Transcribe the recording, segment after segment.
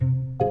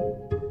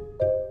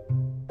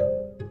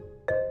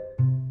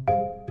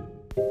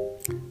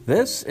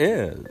This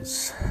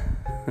is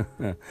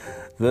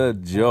the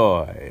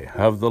Joy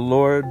of the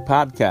Lord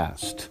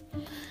podcast.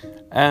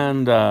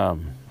 And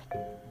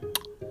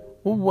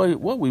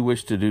what we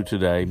wish to do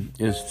today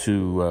is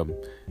to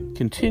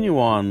continue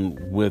on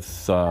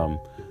with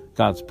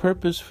God's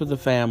purpose for the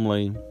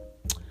family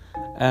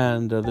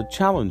and the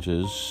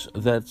challenges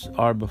that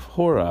are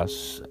before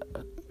us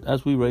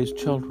as we raise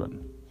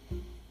children.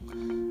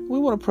 We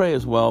want to pray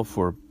as well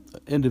for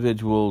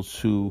individuals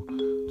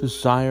who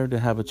desire to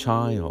have a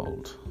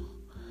child.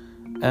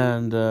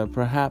 And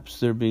perhaps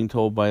they're being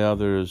told by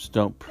others,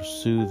 don't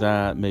pursue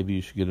that. Maybe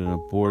you should get an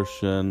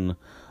abortion.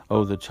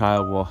 Oh, the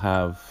child will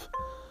have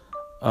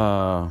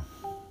a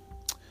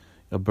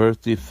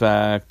birth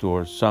defect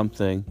or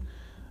something.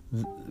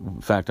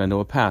 In fact, I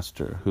know a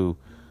pastor who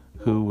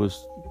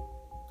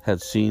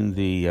had seen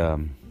the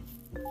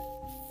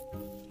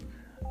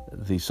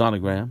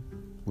sonogram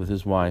with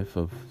his wife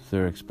of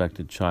their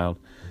expected child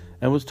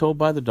and was told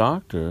by the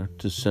doctor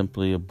to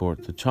simply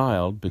abort the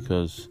child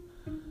because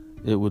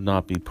it would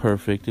not be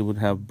perfect. It would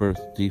have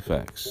birth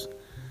defects.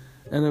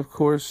 And of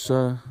course,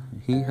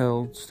 he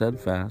held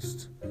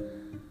steadfast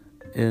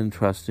in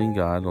trusting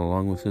God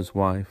along with his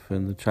wife,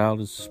 and the child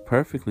is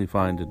perfectly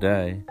fine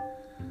today.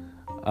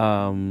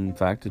 In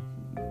fact, a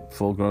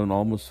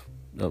full-grown,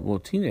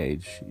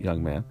 teenage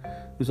young man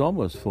who's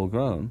almost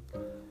full-grown,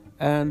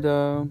 and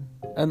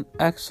an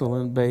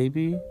excellent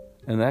baby,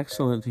 an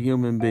excellent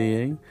human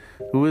being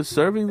who is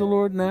serving the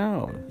Lord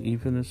now,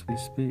 even as we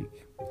speak.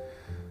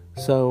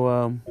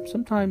 So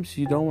sometimes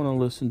you don't want to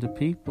listen to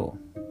people.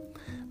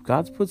 If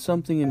God's put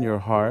something in your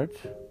heart,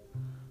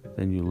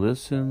 then you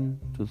listen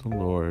to the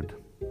Lord.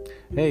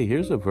 Hey,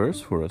 here's a verse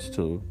for us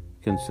to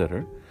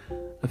consider.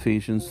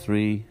 Ephesians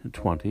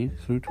 3:20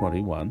 through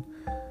 21,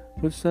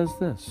 which says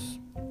this: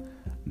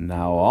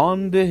 Now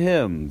on to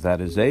him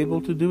that is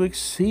able to do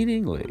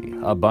exceedingly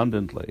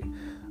abundantly,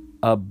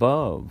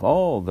 above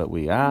all that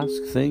we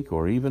ask, think,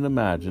 or even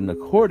imagine,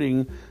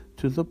 according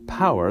to the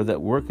power that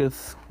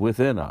worketh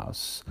within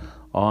us.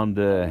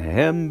 Unto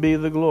him be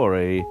the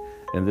glory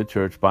in the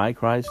church by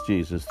Christ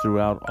Jesus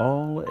throughout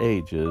all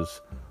ages,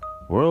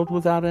 world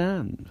without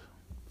end.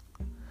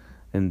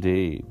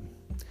 Indeed,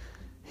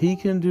 he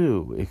can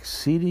do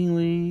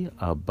exceedingly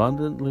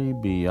abundantly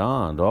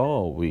beyond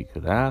all we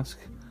could ask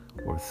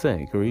or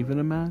think or even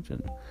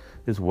imagine.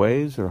 His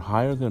ways are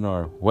higher than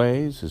our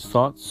ways. His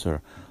thoughts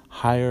are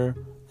higher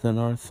than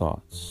our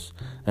thoughts.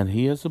 And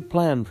he has a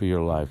plan for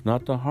your life,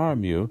 not to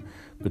harm you,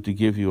 but to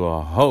give you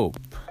a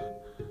hope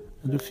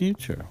and a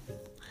future.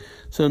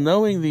 So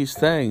knowing these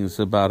things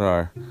about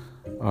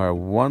our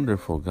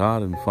wonderful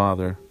God and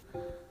Father,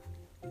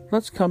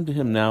 let's come to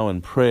him now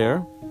in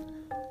prayer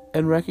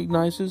and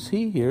recognizes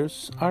he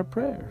hears our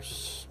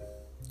prayers.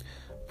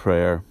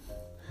 Prayer.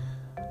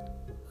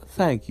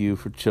 Thank you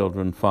for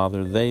children,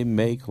 Father. They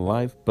make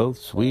life both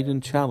sweet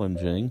and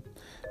challenging.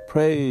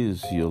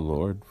 Praise you,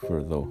 Lord,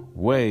 for the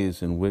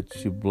ways in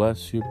which you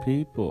bless your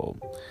people.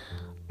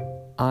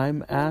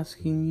 I'm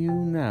asking you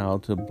now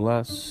to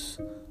bless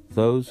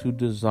those who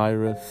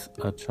desireth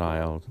a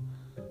child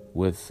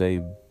with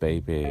a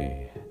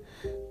baby,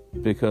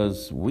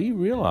 because we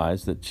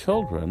realize that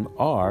children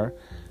are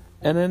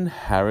an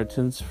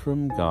inheritance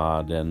from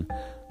God, and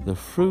the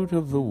fruit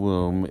of the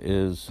womb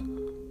is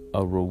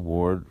a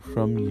reward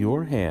from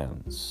your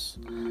hands.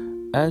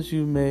 As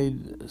you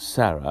made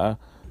Sarah,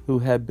 who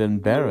had been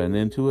barren,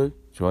 into a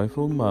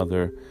joyful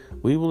mother,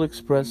 we will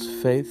express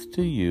faith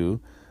to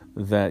you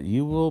that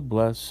you will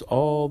bless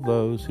all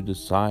those who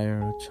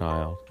desire a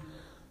child.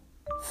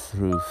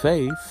 Through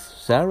faith,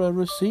 Sarah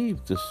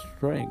received the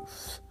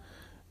strength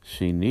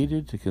she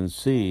needed to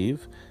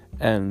conceive,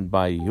 and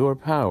by your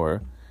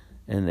power,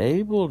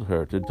 enabled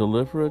her to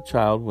deliver a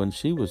child when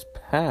she was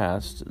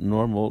past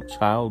normal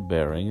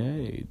childbearing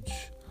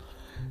age.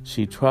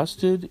 She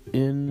trusted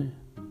in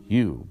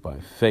you by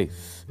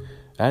faith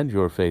and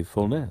your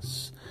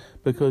faithfulness,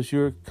 because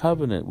your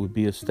covenant would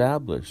be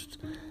established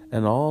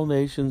and all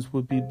nations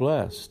would be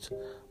blessed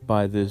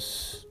by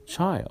this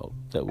child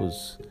that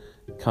was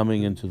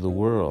coming into the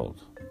world.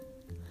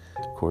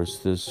 Of course,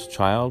 this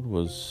child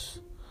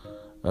was,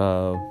 in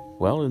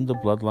the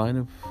bloodline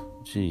of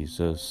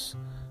Jesus,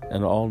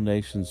 and all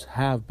nations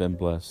have been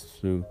blessed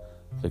through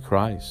the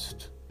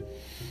Christ.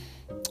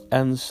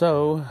 And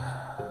so,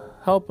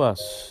 help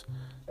us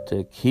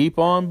to keep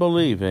on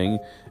believing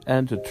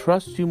and to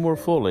trust you more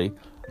fully.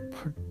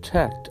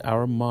 Protect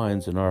our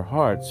minds and our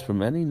hearts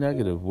from any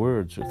negative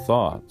words or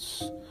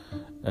thoughts.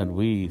 And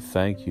we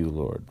thank you,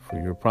 Lord,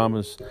 for your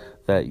promise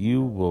that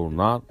you will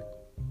not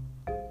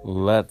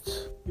let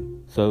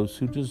those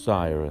who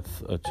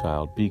desireth a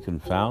child be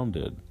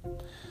confounded.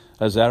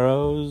 As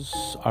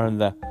arrows are in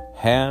the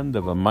hand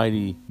of a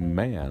mighty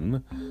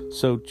man,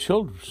 so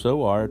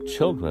are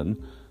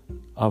children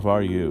of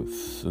our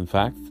youth. In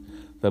fact,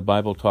 the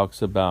Bible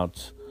talks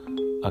about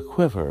a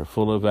quiver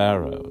full of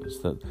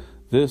arrows, that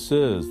this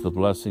is the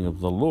blessing of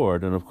the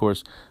Lord. And of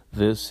course,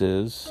 this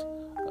is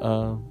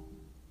a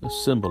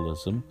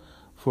symbolism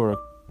for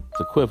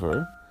the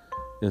quiver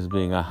as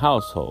being a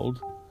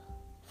household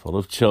full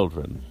of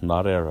children,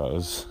 not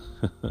arrows.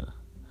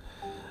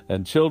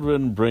 And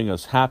children bring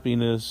us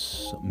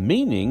happiness,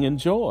 meaning, and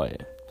joy.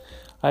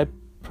 I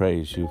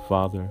praise you,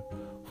 Father,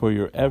 for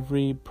your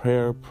every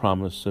prayer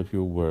promise of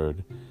your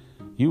word.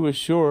 You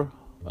assure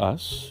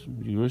us,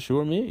 you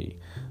assure me,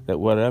 that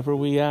whatever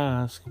we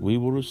ask, we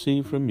will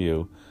receive from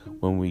you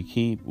when we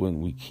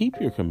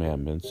keep your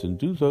commandments and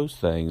do those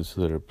things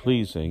that are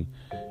pleasing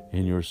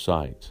in your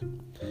sight.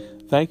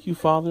 Thank you,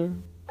 Father,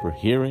 for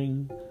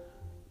hearing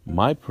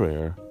my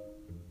prayer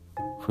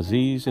for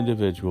these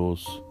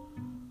individuals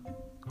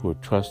who are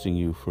trusting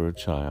you for a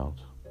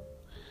child.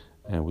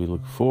 And we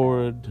look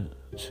forward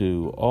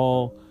to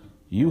all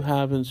you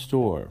have in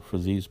store for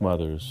these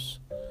mothers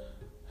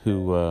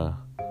who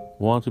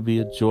want to be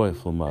a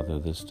joyful mother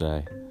this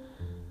day.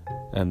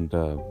 And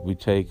we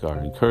take our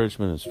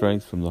encouragement and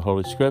strength from the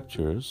Holy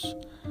Scriptures,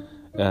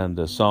 and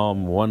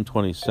Psalm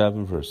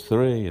 127, verse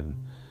 3, and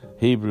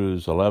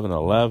Hebrews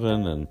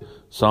 11:11, and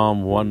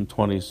Psalm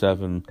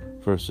 127,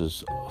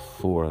 verses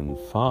 4 and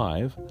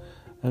 5,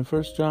 and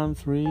 1 John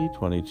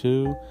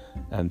 3:22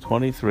 and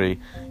 23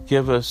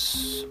 give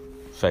us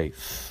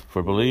faith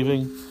for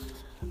believing.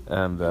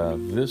 And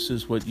this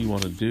is what you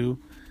want to do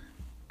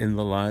in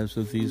the lives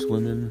of these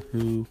women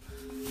who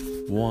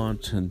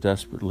want and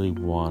desperately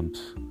want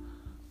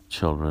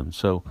children.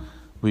 So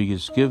we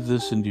just give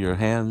this into your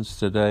hands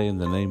today in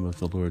the name of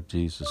the Lord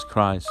Jesus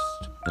Christ,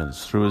 and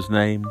it's through his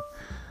name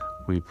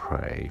we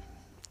pray.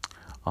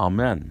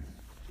 Amen.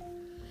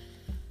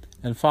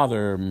 And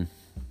Father,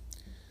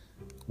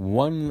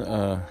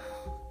 one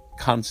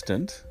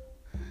constant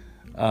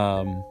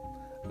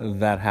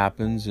that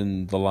happens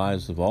in the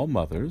lives of all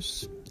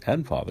mothers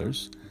and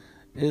fathers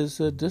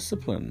is a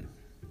discipline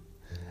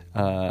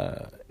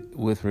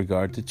with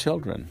regard to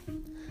children.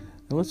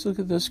 And let's look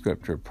at this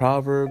scripture.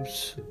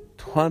 Proverbs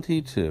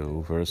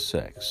 22, verse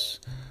 6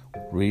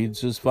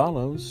 reads as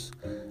follows: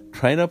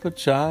 "Train up a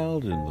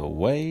child in the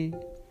way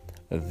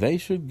they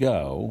should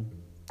go,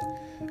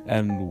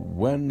 and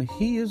when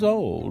he is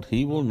old,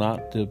 he will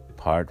not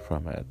depart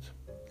from it."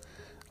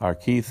 Our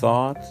key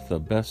thought, the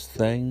best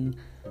thing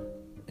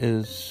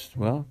is,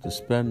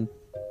 to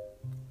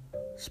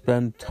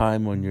spend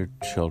time on your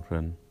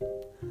children.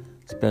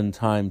 Spend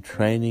time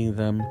training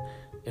them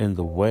in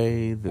the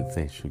way that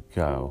they should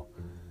go,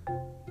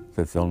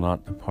 that they'll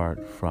not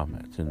depart from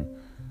it, and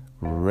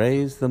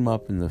raise them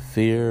up in the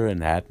fear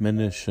and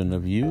admonition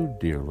of you,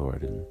 dear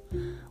Lord. And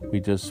we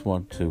just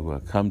want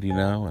to come to you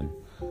now in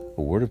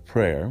a word of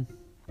prayer.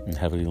 And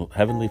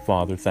Heavenly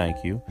Father,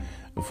 thank you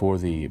for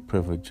the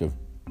privilege of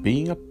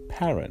being a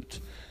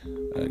parent.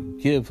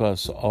 Give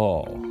us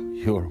all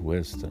your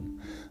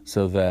wisdom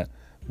so that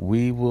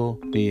we will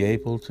be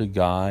able to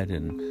guide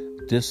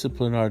and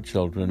discipline our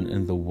children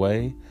in the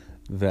way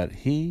that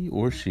he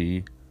or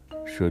she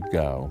should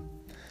go.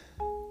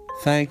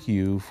 Thank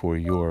you for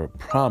your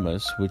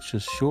promise, which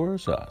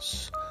assures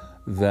us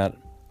that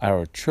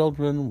our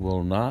children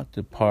will not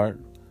depart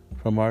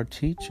from our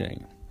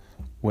teaching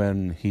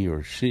when he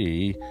or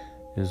she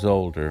is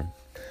older.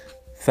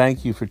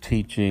 Thank you for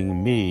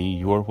teaching me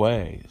your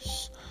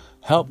ways.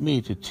 Help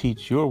me to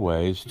teach your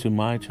ways to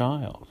my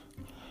child,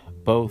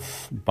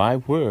 both by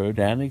word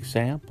and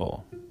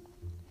example.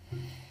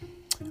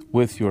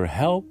 With your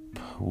help,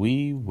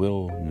 we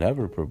will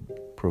never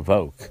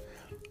provoke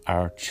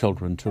our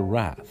children to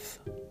wrath.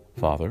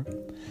 Father,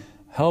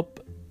 help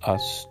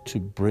us to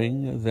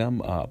bring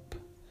them up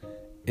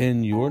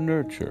in your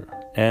nurture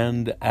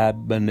and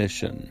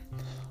admonition.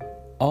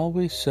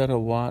 Always set a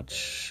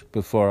watch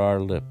before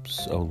our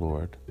lips, O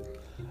Lord,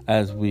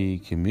 as we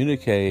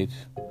communicate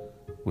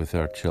with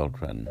our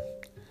children.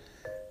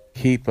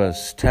 Keep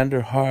us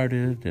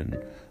tender-hearted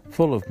and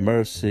full of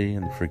mercy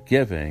and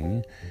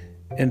forgiving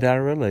in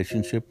our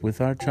relationship with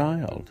our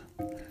child.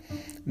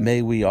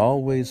 May we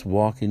always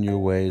walk in your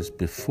ways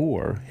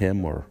before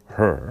him or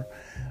her,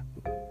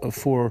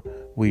 for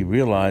we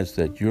realize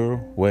that your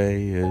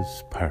way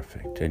is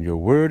perfect and your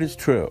word is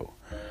true.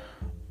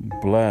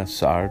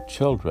 Bless our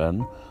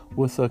children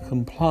with a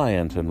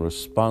compliant and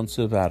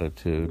responsive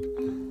attitude.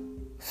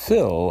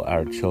 Fill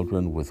our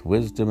children with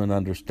wisdom and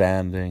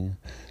understanding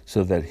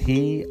so that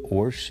he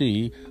or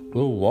she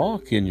will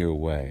walk in your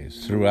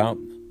ways throughout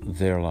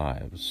their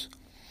lives.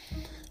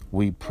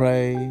 We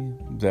pray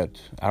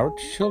that our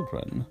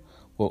children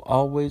will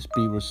always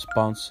be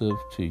responsive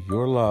to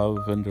your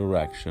love and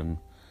direction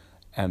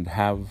and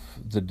have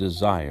the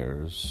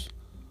desires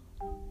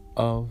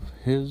of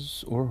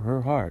his or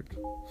her heart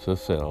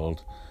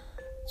fulfilled.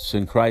 It's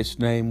in Christ's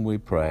name we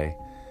pray.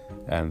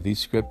 And these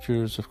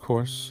scriptures, of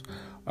course,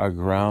 are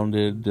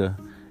grounded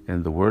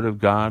in the Word of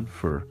God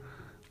for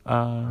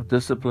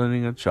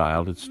disciplining a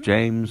child. It's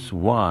James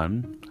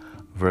 1,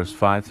 verse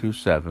 5 through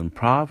 7,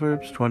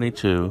 Proverbs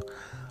 22,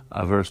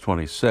 verse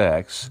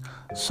 26,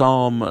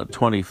 Psalm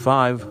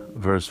 25,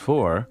 verse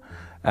 4,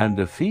 and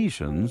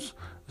Ephesians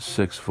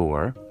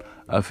 6:4,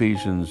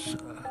 Ephesians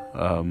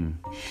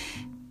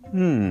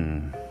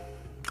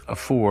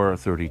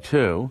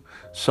 4:32,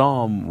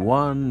 Psalm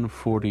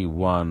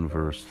 141,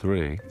 verse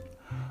 3,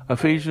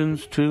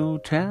 Ephesians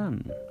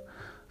 2:10,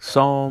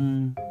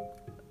 Psalm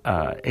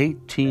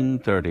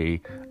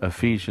 18:30,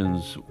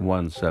 Ephesians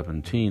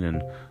 1:17,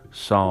 and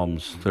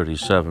Psalms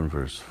 37,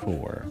 verse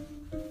 4.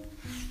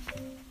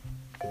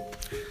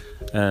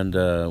 And,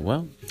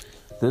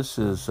 this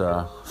is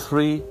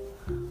 3,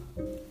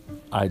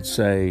 I'd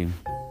say,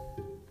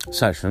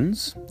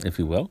 sessions, if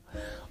you will,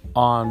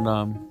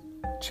 on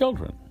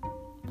children.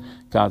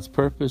 God's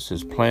purpose,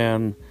 His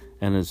plan,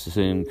 and His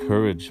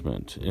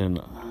encouragement in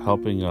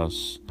helping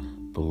us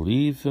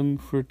believe Him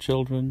for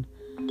children,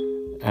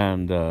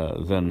 and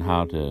then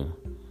how to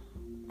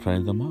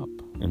train them up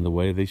in the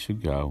way they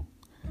should go.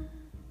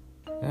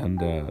 And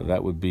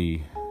that would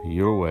be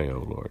your way, O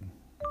Lord.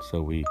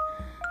 So we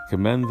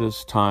commend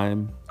this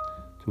time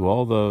to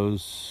all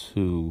those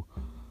who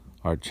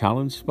are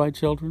challenged by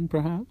children,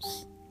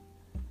 perhaps.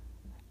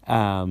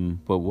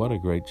 But what a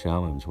great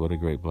challenge, what a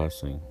great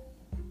blessing.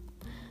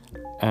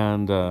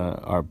 And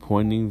are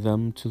pointing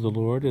them to the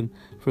Lord. And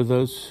for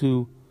those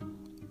who,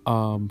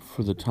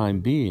 for the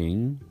time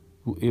being,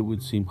 it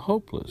would seem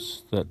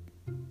hopeless that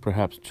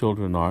perhaps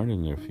children aren't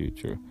in their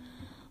future.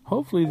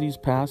 Hopefully these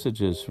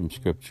passages from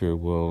Scripture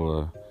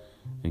will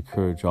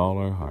encourage all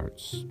our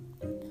hearts.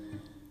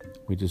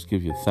 We just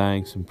give you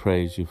thanks and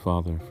praise you,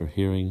 Father, for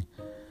hearing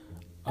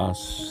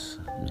us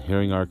and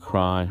hearing our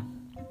cry.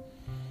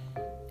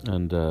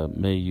 And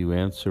may you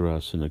answer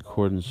us in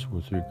accordance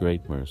with your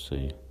great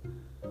mercy.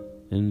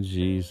 In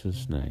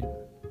Jesus' name.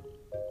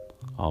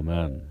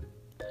 Amen.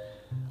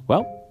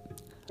 Well,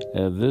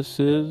 this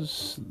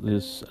is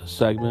this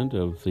segment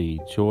of the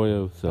Joy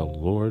of the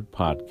Lord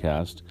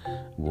podcast.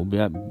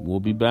 We'll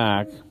be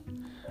back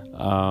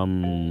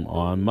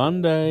on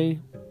Monday.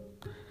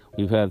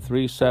 We've had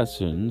 3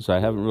 sessions. I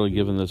haven't really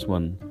given this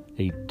one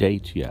a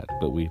date yet,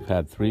 but we've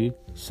had 3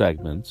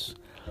 segments.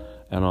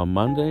 And on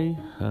Monday,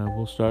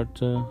 we'll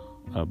start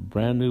a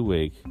brand new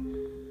week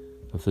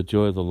of the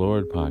Joy of the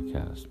Lord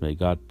podcast. May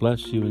God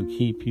bless you and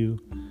keep you.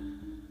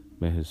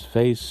 May His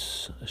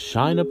face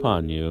shine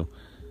upon you,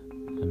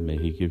 and may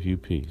He give you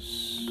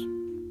peace.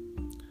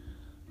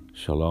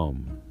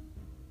 Shalom.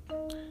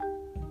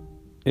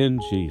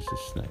 In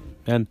Jesus' name.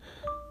 And,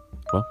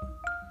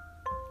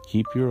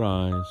 keep your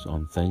eyes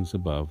on things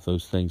above,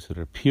 those things that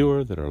are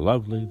pure, that are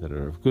lovely, that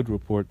are of good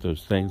report,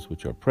 those things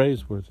which are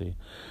praiseworthy,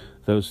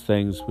 those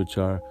things which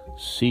are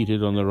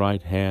seated on the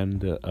right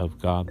hand of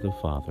God the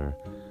Father.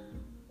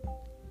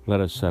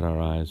 Let us set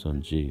our eyes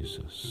on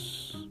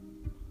Jesus,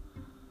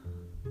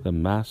 the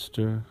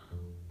Master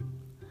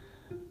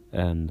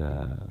and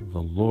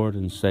the Lord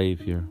and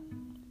Savior.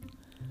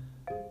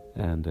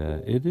 And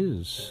it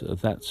is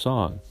that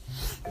song.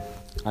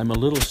 I'm a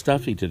little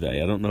stuffy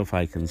today. I don't know if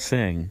I can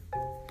sing.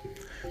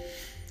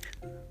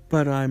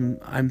 But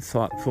I'm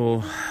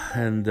thoughtful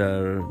and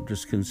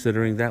just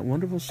considering that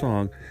wonderful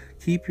song,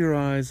 Keep Your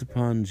Eyes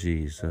Upon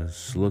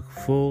Jesus, Look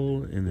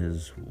Full in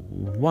His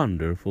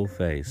Wonderful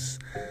Face,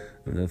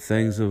 and the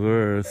things of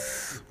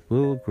earth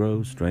will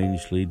grow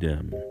strangely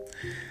dim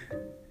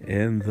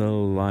in the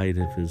light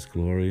of His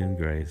glory and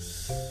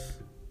grace.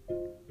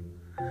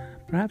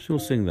 Perhaps we'll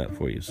sing that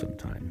for you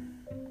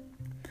sometime.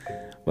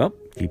 Well,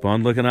 keep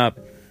on looking up.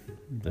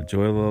 The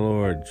Joy of the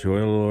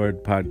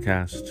Lord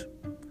podcast.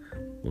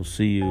 We'll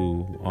see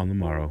you on the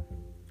morrow,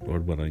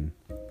 Lord willing.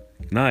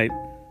 Good night.